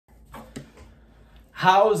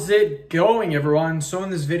How's it going, everyone? So in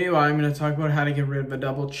this video, I'm going to talk about how to get rid of a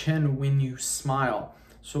double chin when you smile.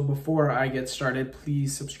 So before I get started,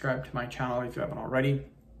 please subscribe to my channel if you haven't already.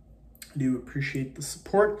 I do appreciate the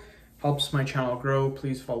support. Helps my channel grow.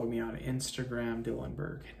 Please follow me on Instagram,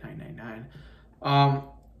 Dylanberg999.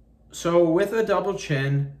 So with a double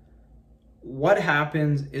chin, what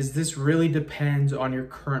happens is this really depends on your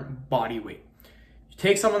current body weight. You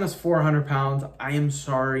take someone that's 400 pounds, I am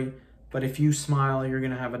sorry, but if you smile, you're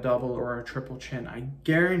gonna have a double or a triple chin. I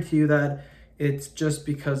guarantee you that. It's just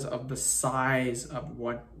because of the size of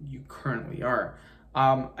what you currently are.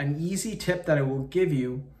 An easy tip that I will give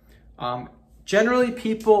you, generally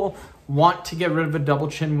people want to get rid of a double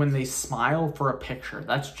chin when they smile for a picture.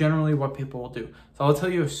 That's generally what people will do. So I'll tell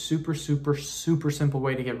you a super simple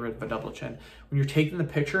way to get rid of a double chin. When you're taking the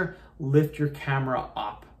picture, lift your camera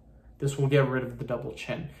up. This will get rid of the double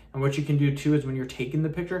chin. And what you can do too is when you're taking the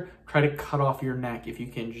picture, try to cut off your neck. If you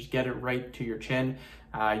can just get it right to your chin,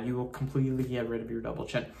 you will completely get rid of your double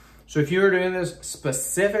chin. So if you're doing this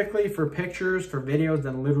specifically for pictures, for videos,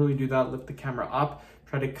 then literally do that, lift the camera up,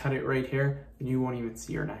 try to cut it right here, and you won't even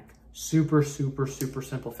see your neck. Super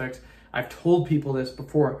simple fix. I've told people this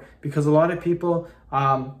before because a lot of people,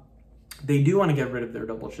 they do want to get rid of their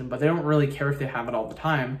double chin, but they don't really care if they have it all the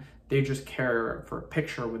time. They just care for a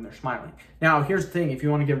picture when they're smiling. Now, here's the thing. If you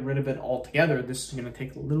want to get rid of it altogether, this is going to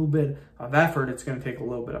take a little bit of effort. It's going to take a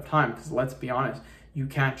little bit of time because let's be honest, you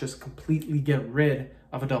can't just completely get rid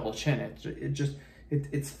of a double chin.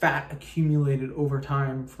 It's fat accumulated over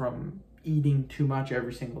time from eating too much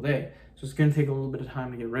every single day. So it's going to take a little bit of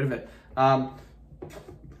time to get rid of it.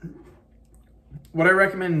 What I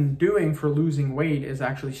recommend doing for losing weight is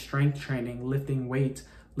actually strength training, lifting weights.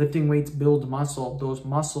 Lifting weights build muscle. Those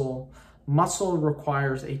muscle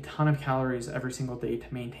requires a ton of calories every single day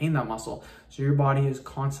to maintain that muscle. So your body is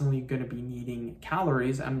constantly going to be needing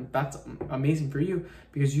calories, and that's amazing for you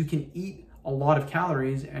because you can eat a lot of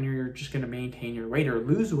calories and you're just going to maintain your weight or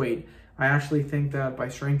lose weight. I actually think that by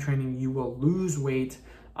strength training, you will lose weight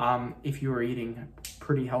if you are eating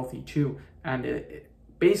pretty healthy too. And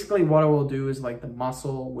basically what it will do is like the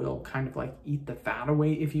muscle will kind of like eat the fat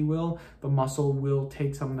away, if you will. The muscle will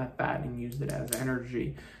take some of that fat and use it as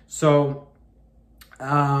energy. So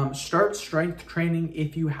start strength training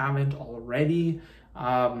if you haven't already.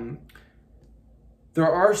 There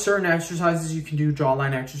are certain exercises you can do,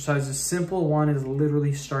 jawline exercises. Simple one is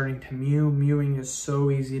literally starting to mew. Mewing is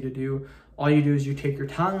so easy to do. All you do is you take your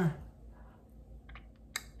tongue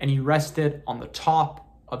and you rest it on the top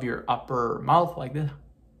of your upper mouth like this.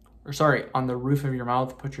 Or sorry, on the roof of your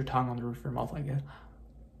mouth. Put your tongue on the roof of your mouth like this.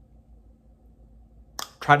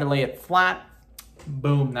 Try to lay it flat.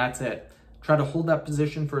 Boom, that's it. Try to hold that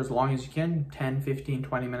position for as long as you can, 10, 15,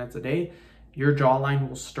 20 minutes a day. Your jawline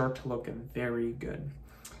will start to look very good.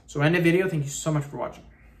 So end the video. Thank you so much for watching.